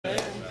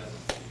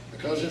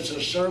Because it's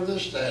a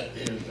service that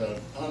is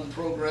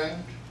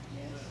unprogrammed,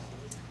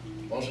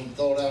 wasn't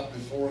thought out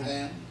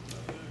beforehand.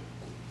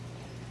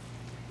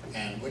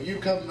 And when you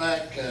come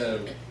back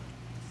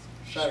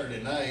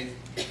Saturday night,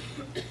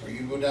 or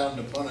you go down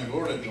to Punta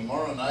Gorda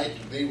tomorrow night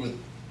to be with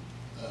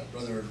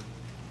Brother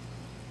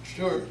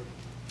Stewart,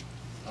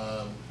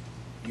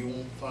 you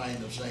won't find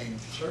the same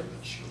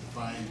service. You'll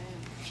find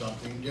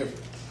something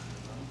different.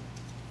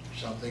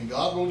 Something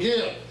God will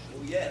give.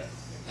 Oh, yes.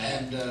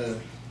 And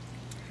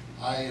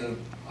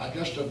I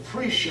just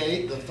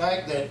appreciate the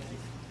fact that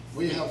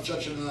we have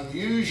such an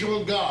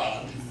unusual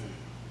God.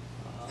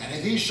 And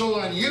if He's so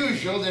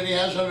unusual, then He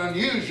has an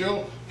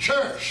unusual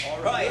church.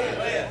 All right.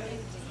 Amen.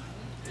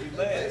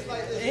 Amen.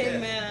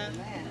 Amen.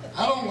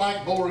 I don't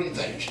like boring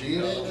things, do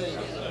you?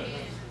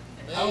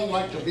 I don't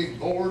like to be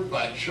bored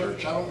by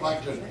church. I don't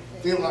like to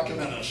feel like I'm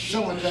in a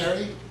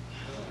cemetery.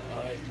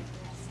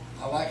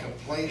 I like a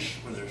place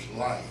where there's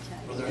life.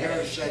 Brother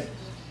Harris said,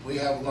 we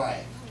have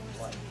life.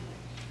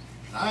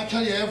 And I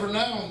tell you, every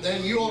now and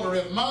then you ought to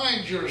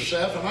remind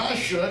yourself, and I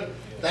should,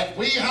 that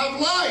we have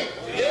life.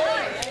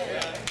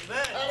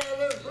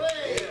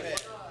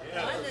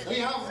 We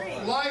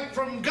have life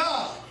from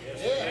God.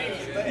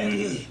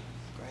 Praise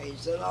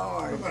the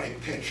Lord. Everybody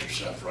pinch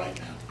yourself right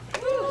now.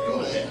 Go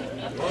ahead.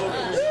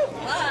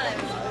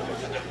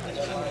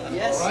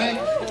 Yes, All right?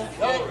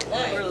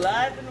 we're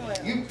alive and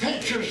well. You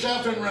pinch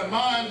yourself and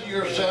remind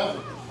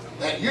yourself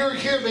that you're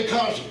here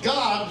because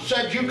God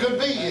said you could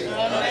be here.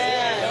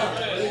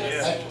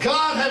 Amen. That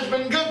God has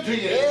been good to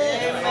you.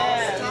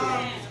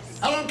 Amen.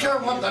 I don't care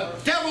what the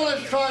devil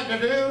has tried to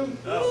do.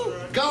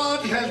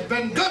 God has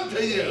been good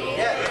to you.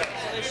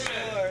 For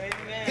sure.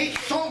 Amen. He's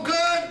so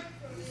good.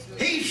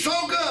 He's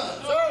so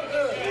good.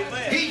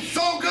 He's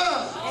so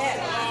good.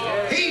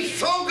 He's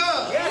so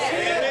good.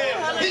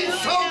 He's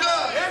so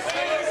good.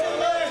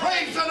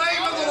 Praise the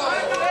name of the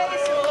Lord.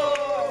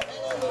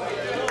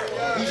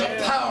 He's a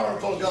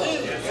powerful God.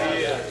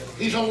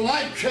 He's a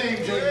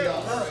life-changing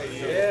God.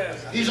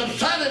 He's a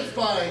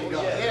satisfying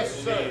God.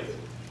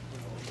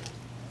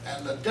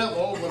 And the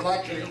devil would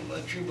like to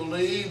let you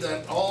believe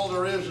that all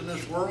there is in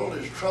this world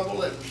is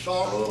trouble and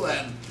sorrow,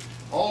 and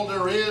all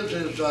there is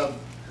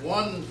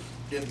one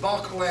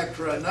debacle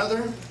after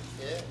another.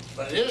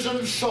 But it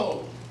isn't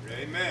so.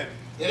 Amen.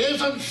 It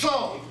isn't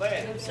so.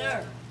 No,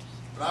 sir.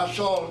 And I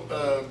saw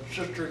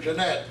Sister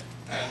Jeanette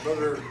and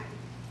Brother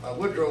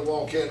Woodrow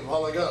walk in a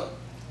while ago.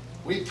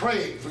 We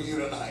prayed for you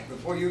tonight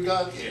before you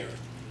got here.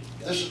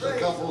 This is the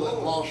couple that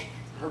lost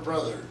her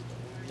brother.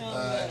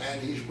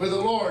 And he's with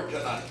the Lord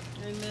tonight.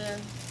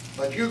 Amen.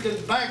 But you can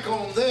bank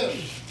on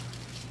this.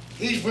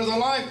 He's with the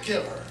life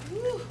giver.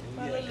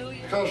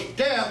 Hallelujah. Because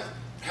death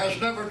has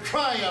never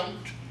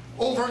triumphed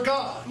over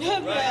God.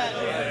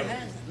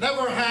 Amen.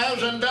 Never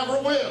has and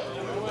never will.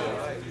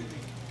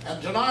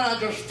 And tonight I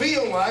just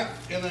feel like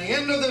in the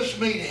end of this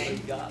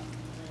meeting,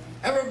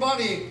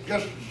 everybody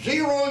just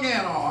zeroing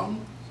in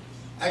on,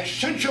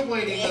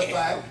 accentuating the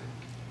fact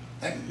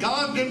that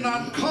God did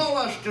not call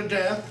us to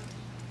death,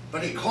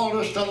 but He called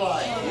us to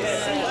life.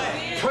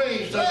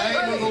 Praise the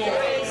name of the Lord.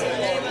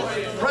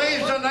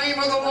 Praise the name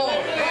of the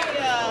Lord.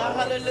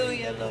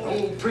 Hallelujah, Lord.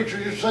 Old preacher,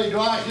 you say, do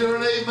I hear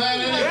an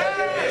amen in it?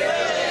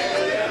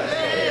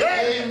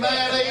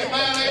 Amen,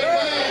 amen,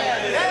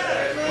 amen.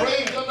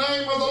 Praise the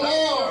name of the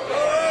Lord.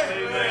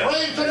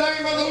 Praise the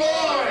name of the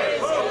Lord.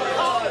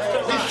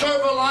 We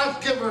serve a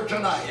life giver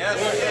tonight.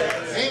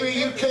 Amy,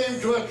 you came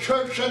to a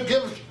church that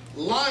gives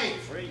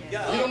life. We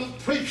don't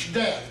preach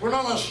death. We're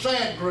not a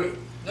sad group.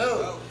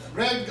 No.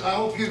 Greg, I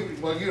hope you,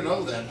 well, you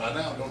know that by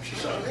now, don't you,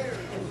 son?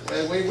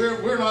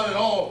 We're not at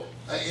all,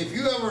 if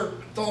you ever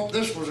thought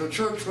this was a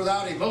church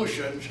without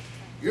emotions,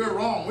 you're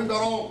wrong. We've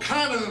got all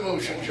kind of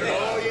emotions here.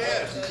 Oh,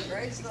 yes.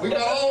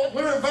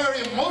 We're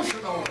very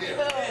emotional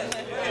here.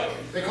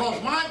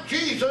 Because my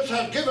Jesus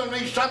has given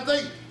me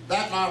something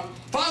that my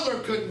father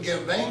couldn't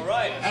give me,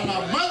 and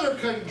my mother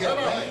couldn't give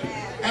me,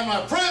 and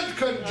my friends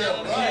couldn't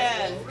give me.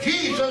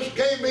 Jesus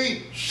gave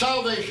me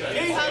salvation.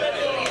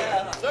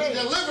 Hallelujah. He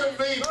delivered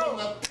me from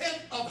the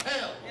pit of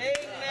hell.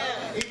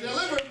 Amen. He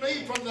delivered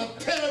me from the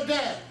pit of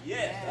death.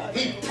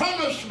 He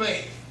promised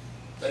me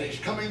that He's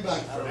coming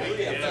back for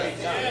me.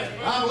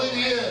 I believe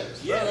He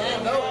is.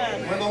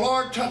 When the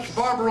Lord touched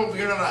Barbara over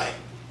here tonight,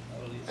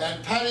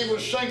 and Patty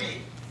was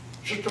singing,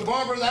 Sister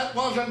Barbara, that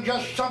wasn't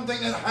just something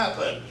that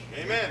happened.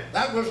 Amen.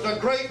 That was the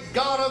great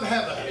God of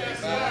heaven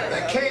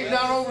that came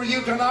down over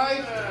you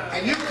tonight,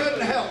 and you couldn't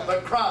help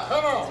but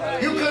cry.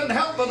 You couldn't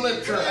help but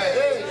lift your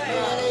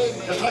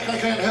hands. Just like I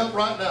can't help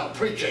right now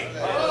preaching.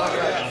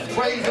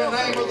 Praise the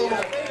name of the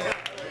Lord.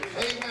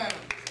 Amen.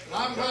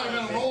 I'm glad I'm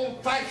in an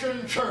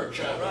old-fashioned church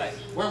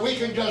where we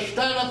can just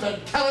stand up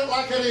and tell it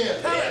like it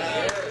is.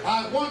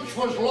 I once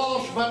was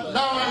lost, but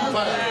now I'm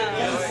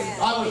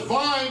found. I was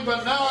blind,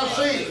 but now I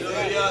see.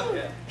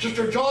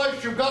 Sister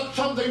Joyce, you've got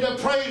something to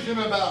praise Him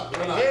about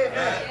tonight.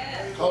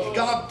 Because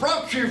God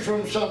brought you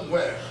from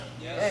somewhere.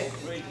 I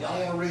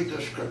want to read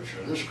the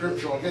scripture. This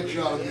scripture will get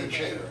you out of your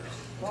chair.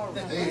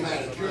 Amen.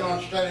 If you're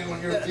not standing on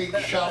your feet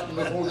shouting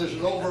before this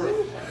is over,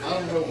 I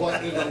don't know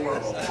what in the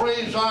world.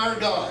 Praise our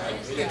God.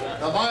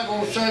 The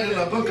Bible said in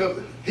the book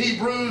of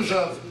Hebrews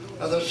of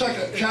the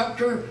 2nd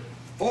chapter,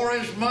 for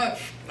as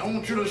much, I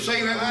want you to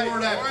say that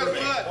word after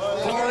me.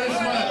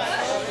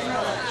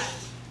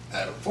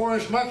 For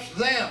as much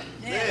then,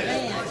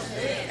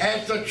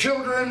 as the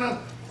children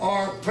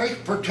are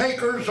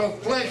partakers of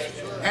flesh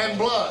and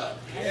blood.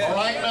 All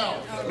right,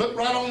 now, look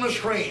right on the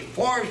screen.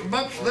 For as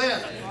much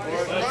then,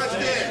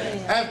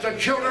 as the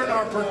children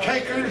are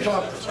partakers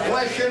of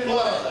flesh and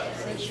blood.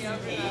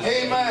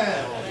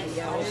 Amen.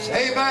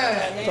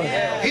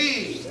 Amen.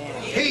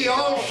 He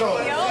also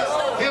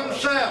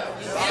himself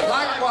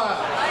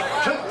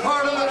likewise took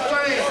part of the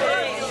same,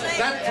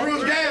 that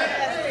through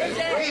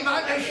death he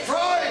might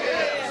destroy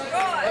it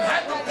and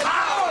had the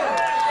power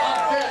of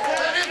death.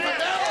 That is the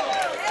devil.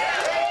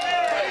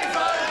 Praise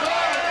our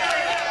God.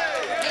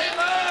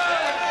 Amen.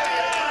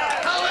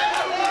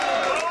 Hallelujah.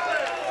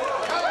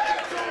 Now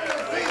get you on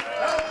your feet.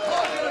 That'll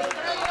cause you to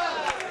stand up.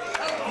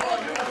 That'll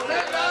cause you to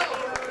stand up.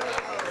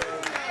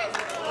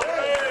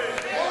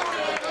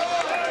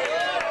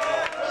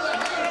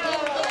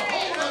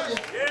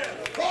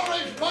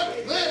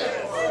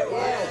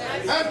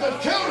 As the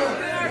children,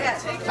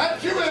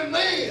 that's you and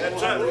me,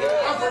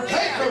 are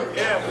partakers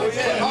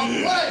of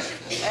flesh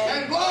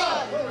and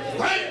blood.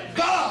 Thank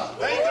God.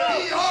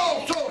 He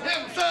also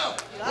himself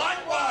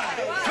likewise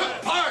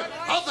took part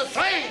of the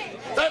same,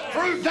 that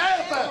through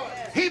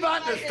death he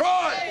might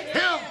destroy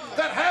him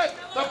that had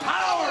the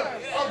power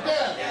of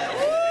death.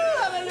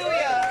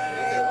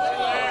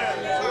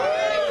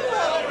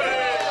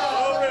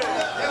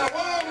 In a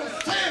world of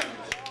sin,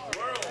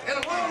 in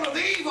a world of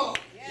evil,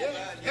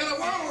 in a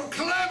world of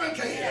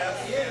calamity,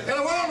 in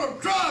a world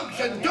of drugs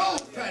and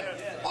dope and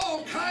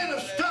all kind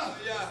of stuff,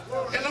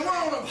 in a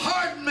world of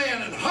hard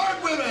men and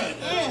hard women,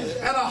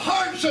 and a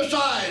hard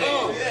society,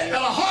 and a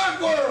hard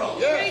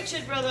world. Preach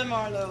it, Brother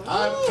Marlow.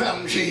 I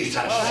found Jesus.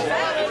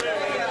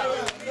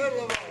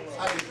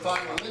 I didn't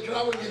find religion.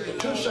 I would give you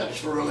 2 cents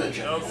for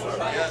religion.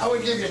 I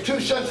would give you 2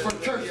 cents for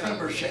church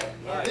membership.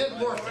 It didn't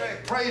work.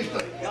 Praise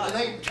the Lord.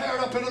 They can tear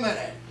it up in a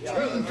minute.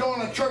 You can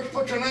join a church,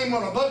 put your name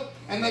on a book,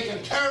 and they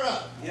can tear it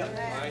up.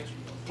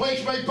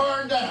 Place may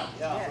burn down.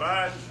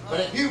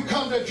 But if you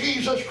come to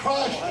Jesus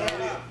Christ,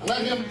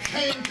 let him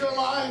change your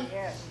life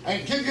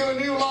and give you a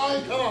new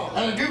life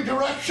and a new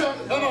direction,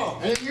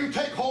 and if you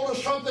take hold of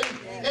something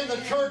in the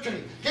church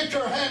and get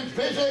your hands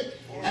busy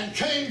and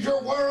change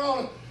your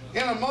world,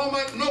 in a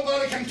moment,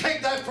 nobody can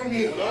take that from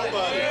you.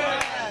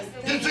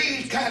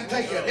 Disease can't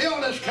take it.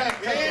 Illness can't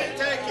take it.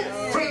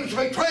 Friends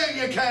betraying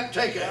you can't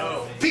take it.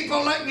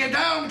 People letting you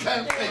down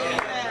can't take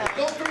it.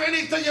 Go through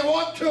anything you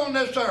want to on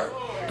this earth.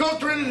 Go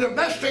through any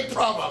domestic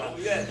problem.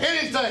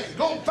 Anything.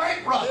 Go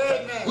bankrupt.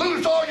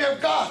 Lose all you've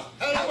got.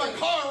 Have a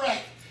car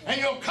wreck. And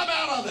you'll come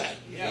out of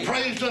it.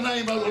 Praise the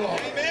name of the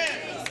Lord.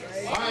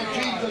 My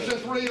Jesus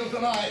is real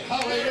tonight.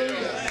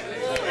 Hallelujah.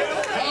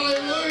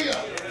 Hallelujah.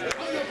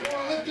 I just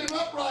want to lift him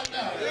up right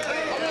now. I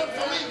want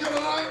to leave you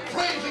tonight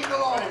praising the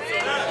Lord.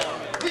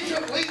 We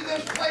should leave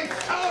this place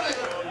shouting.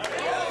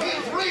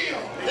 He's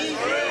real.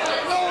 I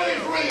know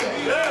he's real.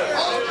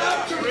 All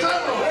doubts are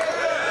settled.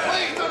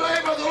 Praise the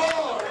name of the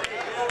Lord.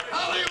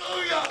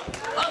 Hallelujah.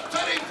 I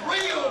said he's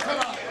real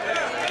tonight.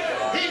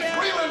 He's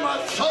real in my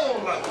soul.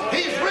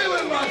 He's real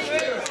in my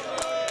spirit.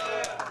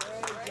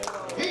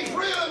 He's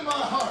real in my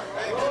heart.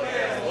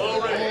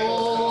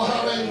 Oh,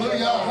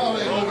 hallelujah,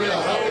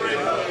 hallelujah,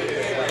 hallelujah.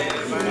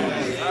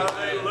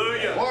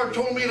 Lord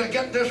told me to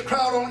get this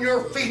crowd on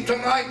your feet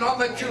tonight, not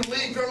let you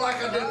leave here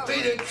like a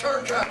defeated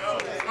church.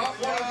 Not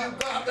one of you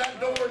go out that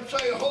door and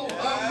say, oh,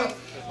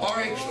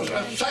 or it's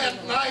a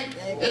sad night.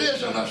 It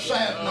isn't a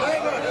sad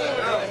night.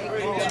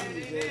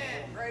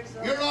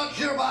 You're not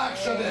here by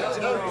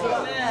accident.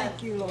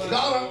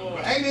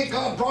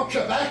 God brought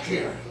you back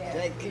here. I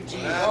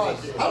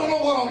don't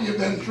know what all you've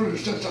been through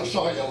since I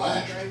saw you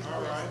last.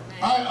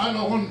 I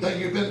know one thing,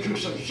 you've been through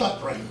some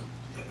suffering.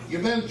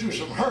 You've been through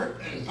some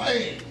hurt and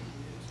pain.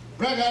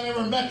 Greg, I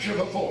never met you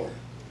before.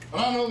 But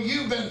I know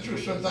you've been through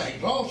some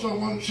things. Also,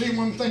 I see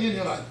one thing in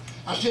your life.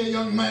 I see a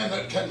young man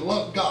that can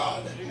love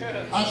God.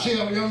 I see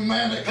a young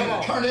man that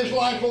can turn his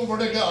life over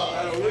to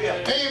God.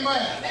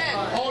 Amen.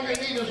 All you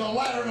need is a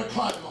ladder to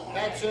climb on.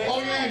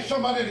 All you need is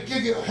somebody to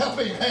give you a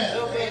helping hand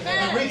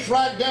and reach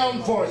right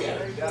down for you.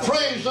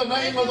 Praise the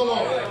name of the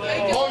Lord.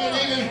 All you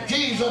need is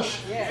Jesus.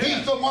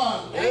 He's the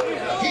one.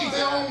 He's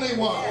the only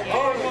one.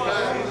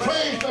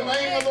 Praise the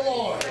name of the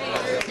Lord.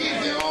 He's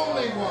the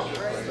only one.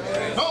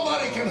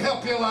 Nobody can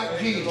help you like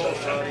Jesus.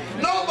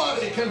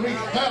 Nobody can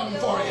reach down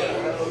for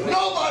you.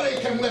 Nobody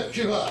can lift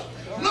you up.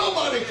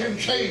 Nobody can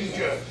change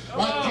you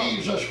like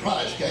Jesus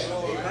Christ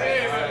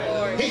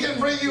can. He can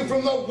bring you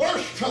from the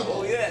worst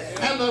trouble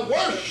and the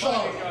worst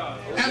sorrow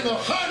and the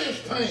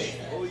hardest pain.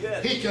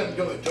 He can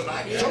do it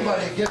tonight.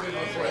 Somebody give him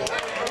a praise.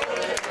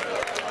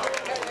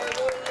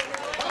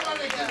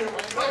 Somebody give him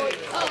a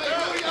praise.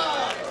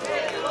 Hallelujah.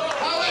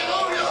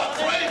 Hallelujah.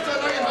 Praise the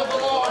name of the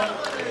Lord.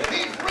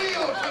 He's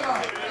real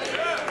tonight.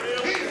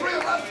 He's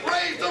real. Let's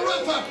raise the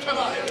roof up.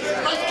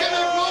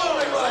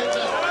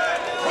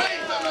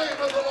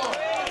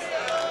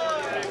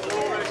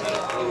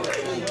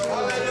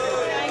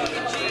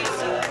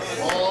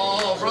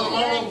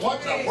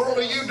 What in the world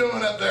are you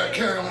doing up there,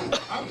 Carolyn?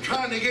 I'm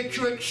trying to get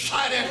you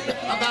excited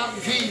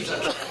about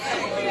Jesus.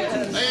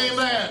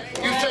 Amen.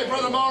 You say,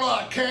 Brother Marlow,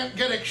 I can't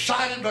get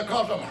excited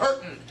because I'm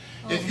hurting.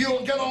 If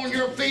you'll get on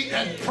your feet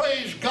and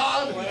praise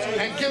God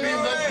and give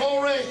Him the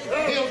glory,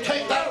 He'll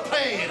take that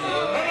pain.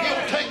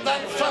 He'll take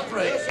that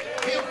suffering.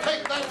 He'll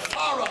take that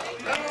sorrow.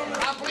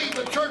 I believe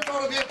the church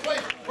ought to be a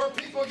place where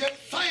people get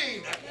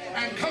saved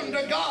and come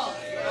to God.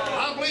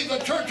 I believe the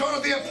church ought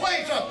to be a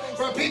place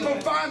where people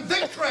find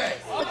victory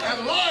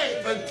and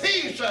life and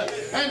peace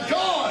and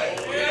joy.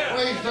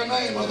 Praise the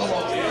name of the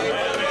Lord.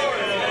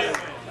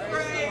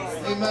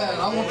 Amen.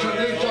 I want you to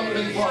do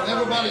something for it.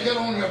 Everybody get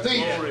on your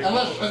feet and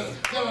let's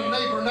get a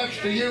neighbor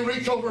next to you.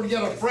 Reach over and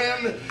get a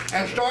friend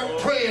and start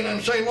praying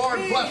and say, Lord,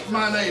 bless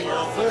my neighbor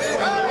and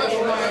bless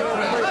my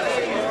friend.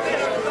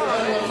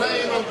 In the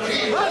name of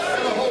Jesus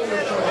and the Holy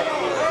Spirit.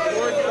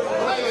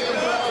 Pray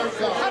into our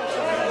God.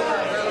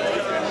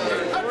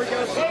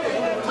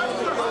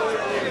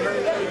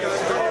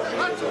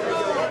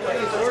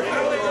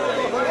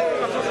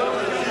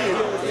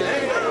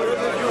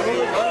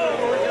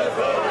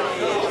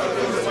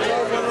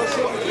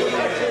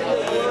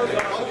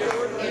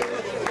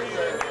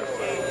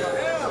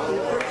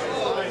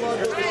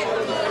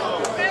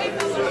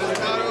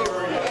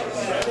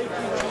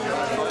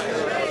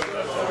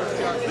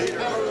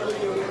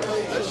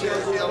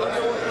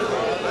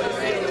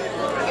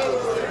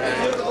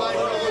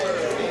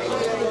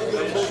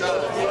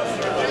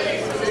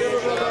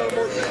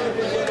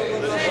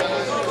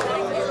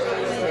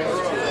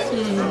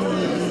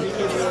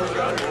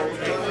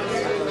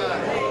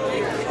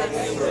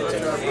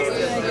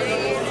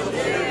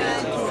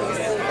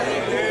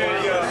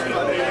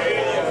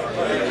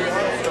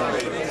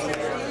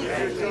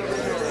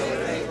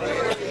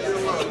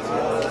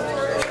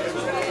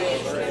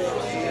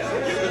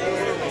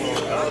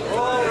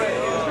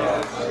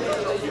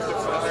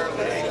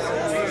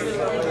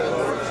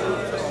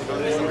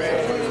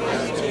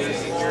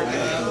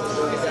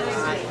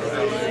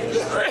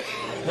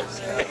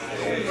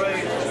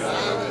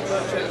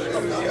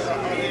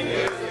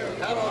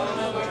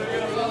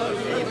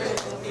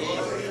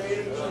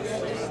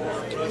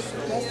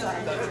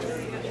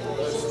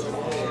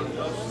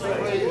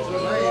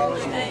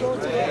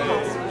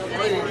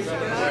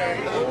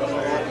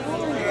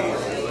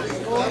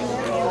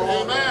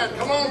 Amen.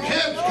 Come on,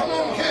 kids. Come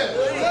on, kids.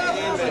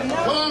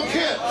 Come on,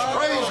 kids.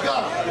 Praise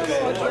God.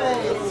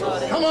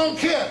 Come on,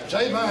 kids.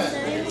 Amen.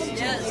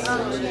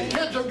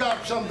 Kids have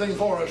got something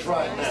for us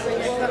right now.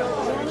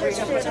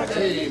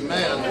 Amen.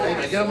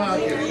 Amen. Get them out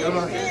here. Get them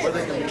out here where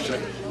they can be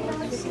seen.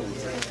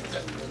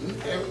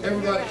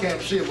 Everybody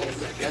can't see a little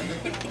bit, can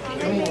they?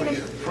 Come on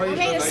here. Praise I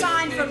made a the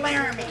sign name. for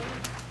Laramie.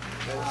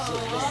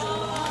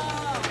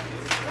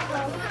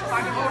 I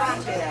can hold on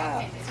to it.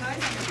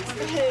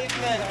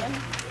 Amen.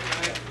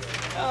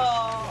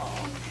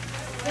 Oh.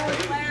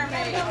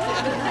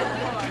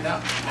 Now,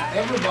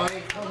 everybody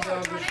come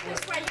down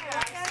this way.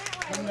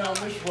 Come down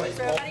this way.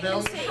 Walk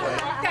down this way.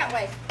 That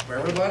way. Where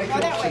everybody Go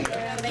that can way. see it.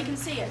 So they can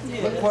see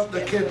it. Look what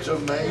the kids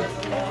have made.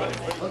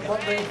 Look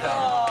what they've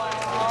done.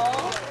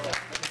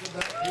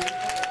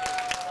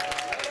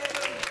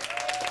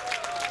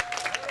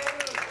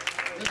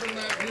 Isn't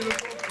that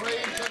beautiful?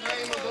 Praise the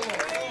name of the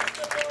Lord.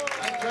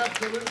 That's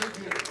absolutely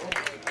beautiful.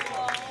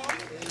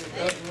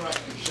 That's right. I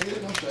can see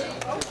it myself.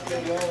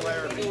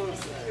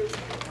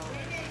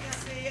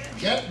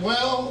 Get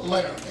well,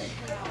 Laramie.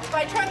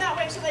 Right, turn that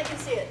way so they can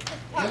see it.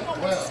 Get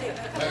well. See it.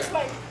 Come this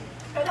way.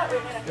 Go that way a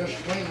minute. Just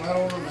swing right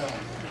over the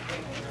mountain.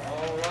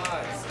 All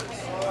right.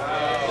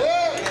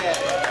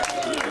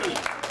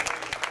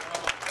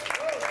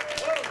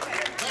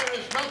 There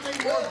is nothing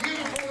more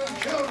beautiful than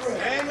children.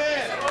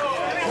 Amen.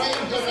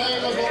 Praise the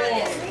name of the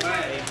Lord.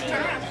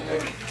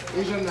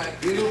 Isn't that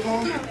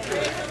beautiful?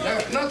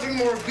 There's nothing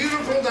more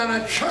beautiful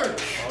than a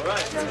church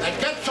that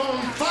gets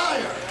on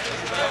fire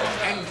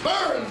and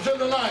burns in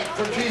the night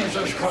for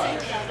Jesus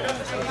Christ.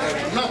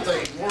 There's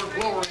nothing more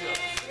glorious.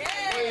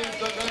 Praise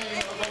the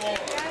name of the Lord.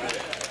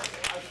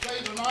 I say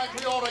tonight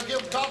we ought to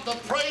give God the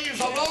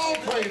praise of all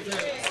praises.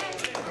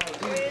 Because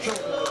these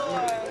children are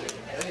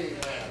beautiful.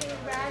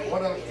 Amen.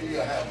 What else do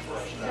you have for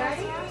us now?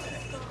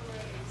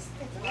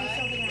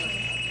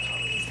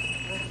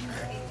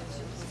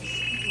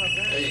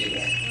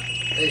 Amen.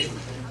 Amen.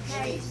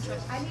 Okay, so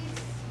I need,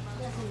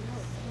 doesn't know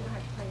how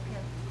to play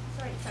piano.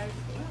 Sorry.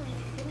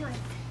 Good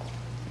night.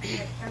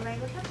 Everybody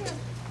look up here.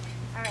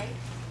 All right.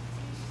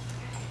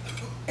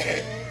 Put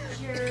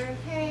your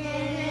hand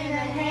in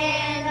the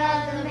hand of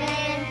the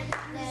man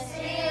that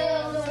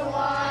steals the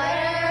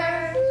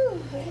water.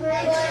 Put your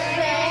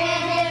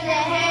hand in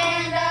the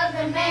hand of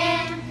the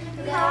man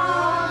who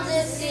calms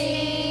the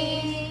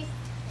sea.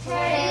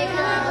 Take a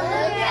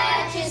look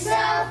at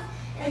yourself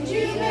and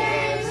you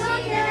can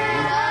look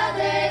at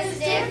others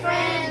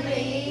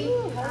differently.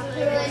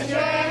 Put your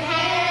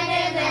hand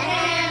in the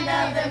hand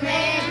of the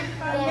man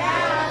from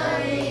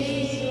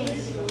Galilee.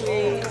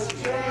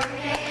 Put your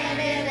hand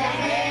in the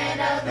hand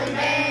of the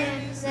man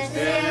that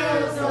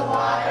steals the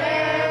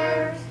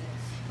water.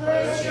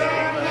 Put your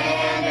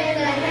hand in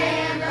the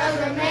hand of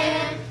the man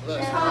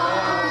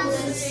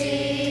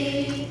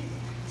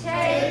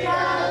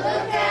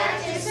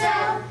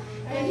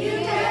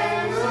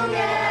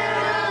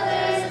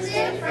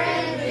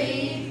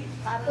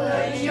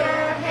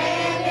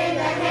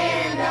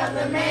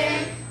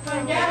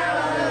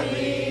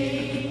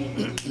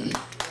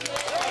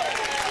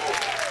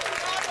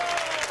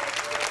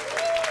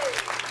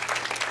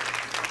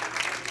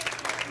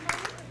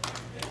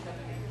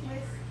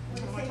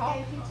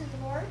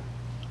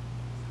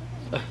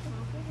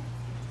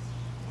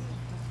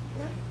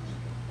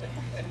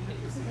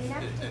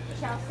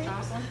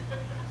Jocelyn?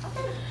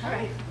 All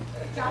right.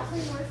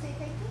 Jocelyn, you want to say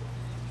thank you?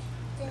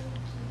 Thank you.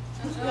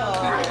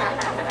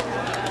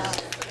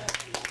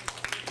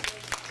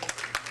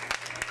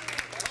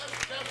 Let's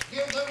just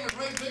give them a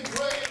great big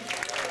praise.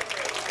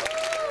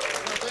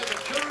 They're the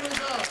children of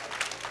God.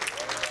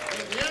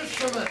 They're the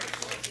instruments.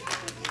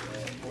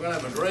 We're going to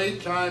have a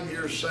great time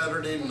here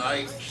Saturday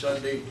night,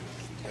 Sunday.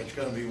 It's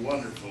going to be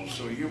wonderful.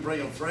 So you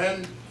bring a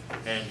friend,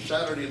 and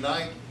Saturday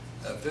night,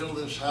 fill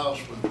this house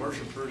with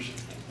worshipers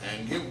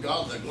and give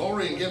God the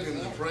glory and give Him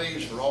the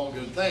praise for all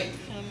good things.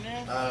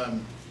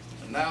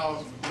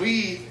 Now,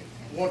 we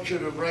want you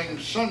to bring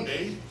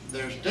Sunday.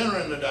 There's dinner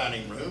in the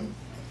dining room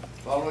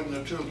following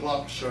the 2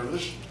 o'clock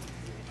service.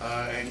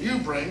 And you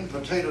bring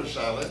potato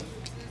salad,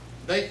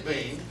 baked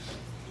beans,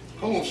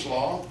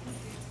 coleslaw,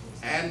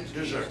 and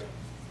dessert.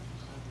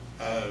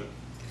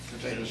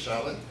 Potato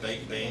salad,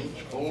 baked beans,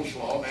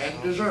 coleslaw,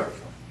 and dessert.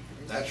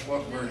 That's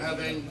what we're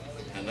having,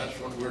 and that's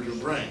what we're to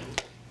bring.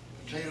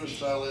 Potato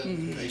salad,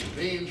 baked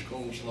beans,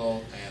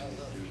 coleslaw, and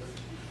dessert.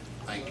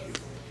 Thank you.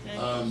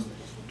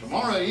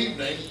 Tomorrow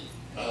evening,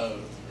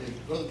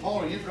 Brother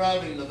Paul, are you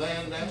driving the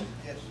van down?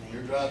 Yes.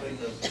 You're driving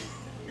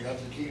you have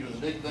the key to the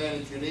big van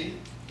if you need?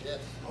 Yes.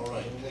 All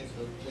right, take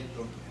the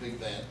big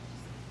van.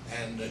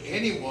 And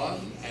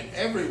anyone and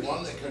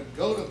everyone that could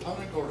go to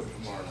Punta Gorda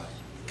tomorrow night,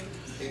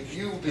 if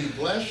you be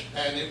blessed,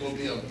 and it will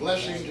be a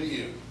blessing to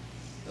you.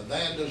 The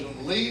van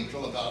doesn't leave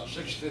till about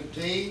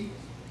 6:15.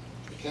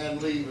 It can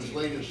leave as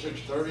late as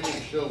 6:30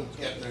 and still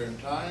get there in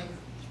time.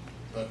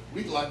 But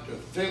we'd like to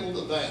fill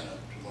the van up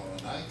tomorrow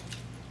night.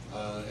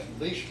 At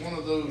least one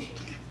of those,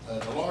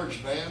 the large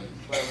van,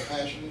 12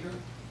 passenger,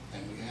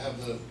 and we have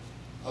the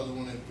other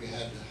one if we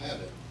had to have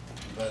it.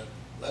 But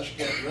let's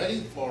get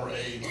ready for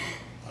a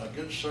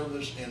good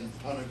service in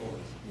Punta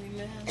Gorda.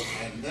 Amen.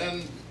 And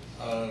then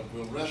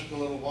we'll rest a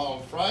little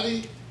while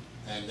Friday,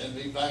 and then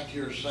be back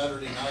here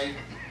Saturday night.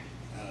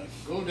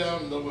 Go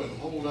down though and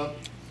hold up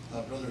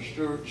Brother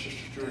Stewart,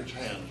 Sister Stewart's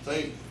hands.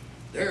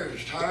 They're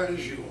as tired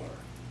as you are.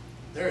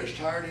 They're as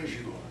tired as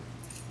you are.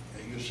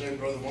 And you say,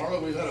 Brother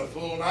Marlow, we've had a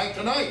full night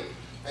tonight,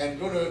 and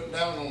go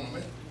down on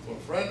them. Well, a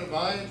friend of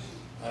mine,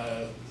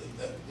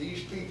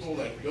 these people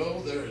that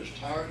go, they're as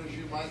tired as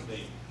you might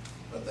be.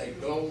 But they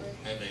go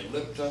and they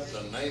lift up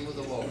the name of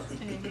the Lord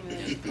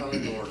in Punta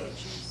Gorda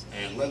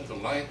and let the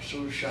light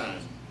so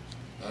shine.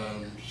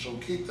 So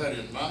keep that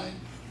in mind,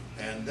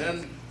 and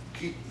then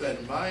keep that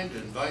in mind.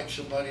 Invite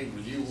somebody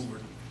with you over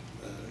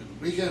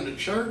the weekend at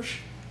church,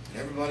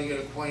 and everybody get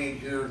acquainted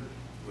here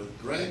with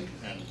Greg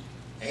and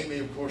Amy.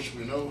 Of course,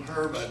 we know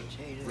her, but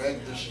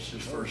Greg, this is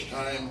his first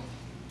time.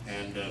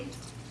 And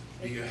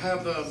do you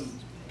have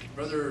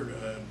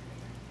Brother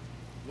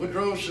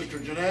Woodrow, Sister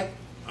Jeanette?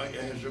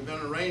 Has there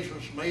been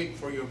arrangements made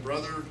for your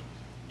brother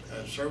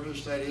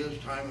service, that is,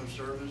 time of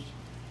service,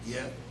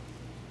 yet?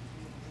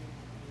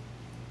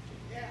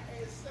 Yeah,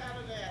 it's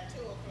Saturday at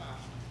 2 o'clock.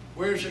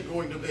 Where's it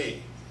going to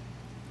be?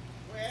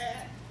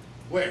 Where?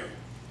 Where?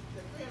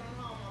 The funeral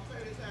home on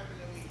 30th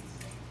Avenue East.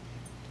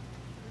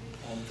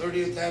 On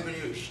 30th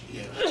Avenue,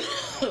 yes.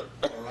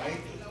 All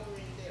right.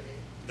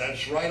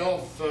 That's right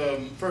off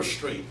 1st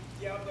Street.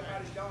 Yeah, up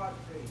behind the Dodge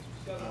Street.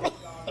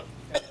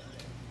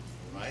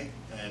 Right,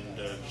 and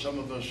some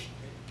of us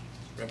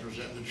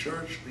represent the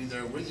church, be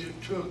there with you.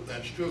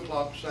 That's 2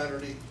 o'clock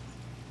Saturday.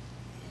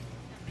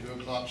 2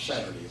 o'clock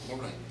Saturday, all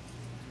right.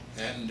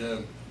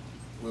 And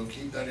we'll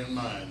keep that in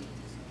mind.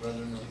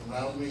 Brethren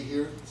around me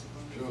here,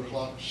 2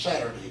 o'clock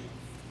Saturday,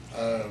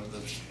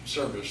 the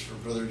service for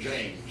Brother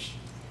James,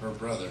 her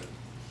brother.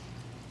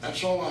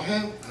 That's all I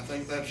have. I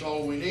think that's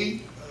all we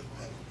need.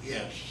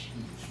 Yes.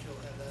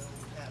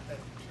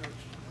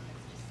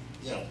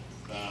 Yeah.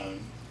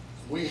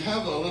 We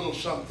have a little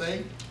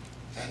something,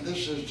 and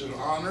this is to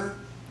honor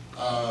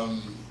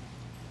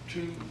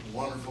 2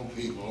 wonderful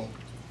people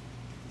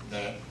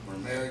that were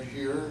married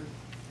here.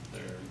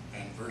 Their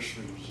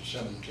anniversary was the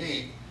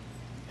 17th,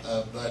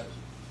 but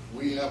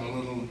we have a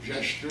little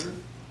gesture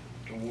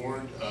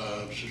toward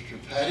Sister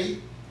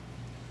Patty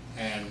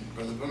and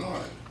Brother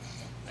Bernard,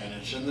 and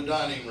it's in the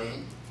dining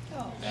room,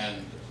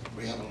 and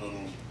we have a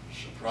little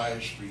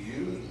surprise for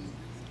you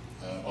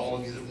and all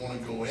of you that want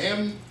to go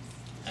in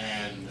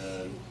and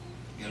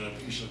get a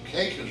piece of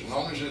cake, as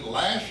long as it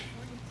lasts.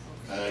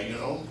 You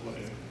know,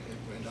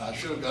 I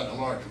should have gotten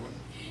a larger one,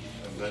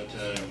 but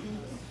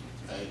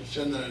it's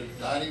in the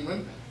dining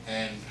room.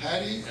 And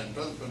Patty and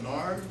Brother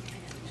Bernard,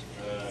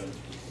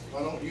 why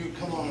don't you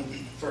come on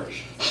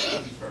first?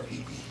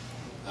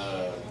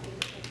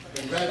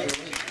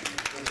 Congratulations.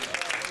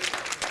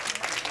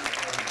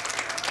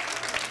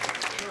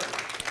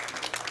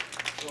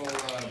 So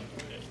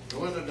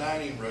go in the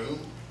dining room,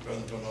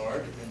 Brother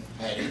Bernard and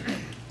Patty,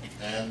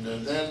 and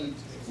then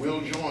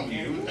we'll join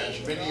you. As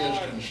many as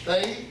can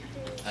stay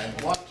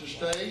and want to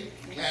stay,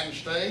 can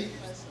stay.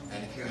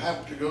 And if you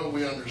have to go,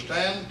 we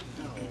understand.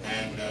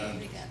 And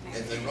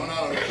if they run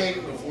out of cake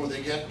before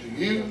they get to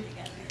you,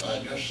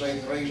 just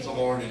say praise the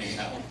Lord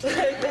anyhow.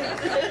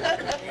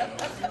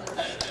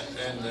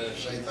 And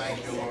say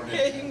thank you, Lord.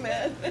 Anyhow.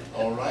 Amen.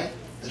 All right?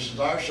 This is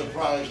our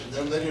surprise to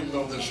them. They didn't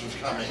know this was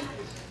coming.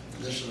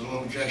 This is a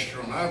little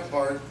gesture on our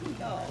part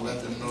to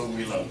let them know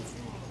we love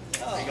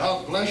them. May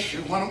God bless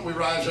you. Why don't we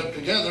rise up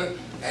together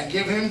and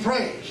give Him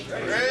praise?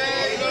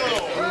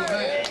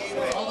 Amen.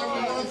 Father,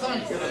 we want to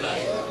thank you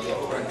tonight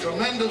for a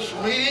tremendous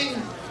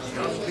meeting,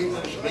 young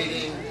people's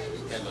meeting,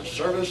 and the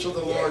service of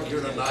the Lord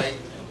here tonight.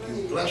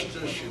 You've blessed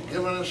us. You've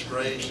given us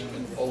grace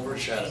and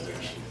overshadowed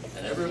us.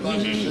 And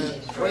everybody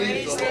said,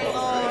 praise the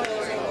Lord.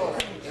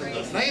 In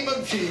the name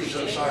of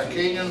Jesus, our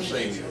King and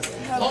Savior.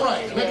 All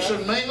right, mix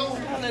and mingle,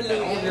 and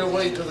on your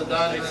way to the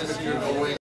dining room if you're going.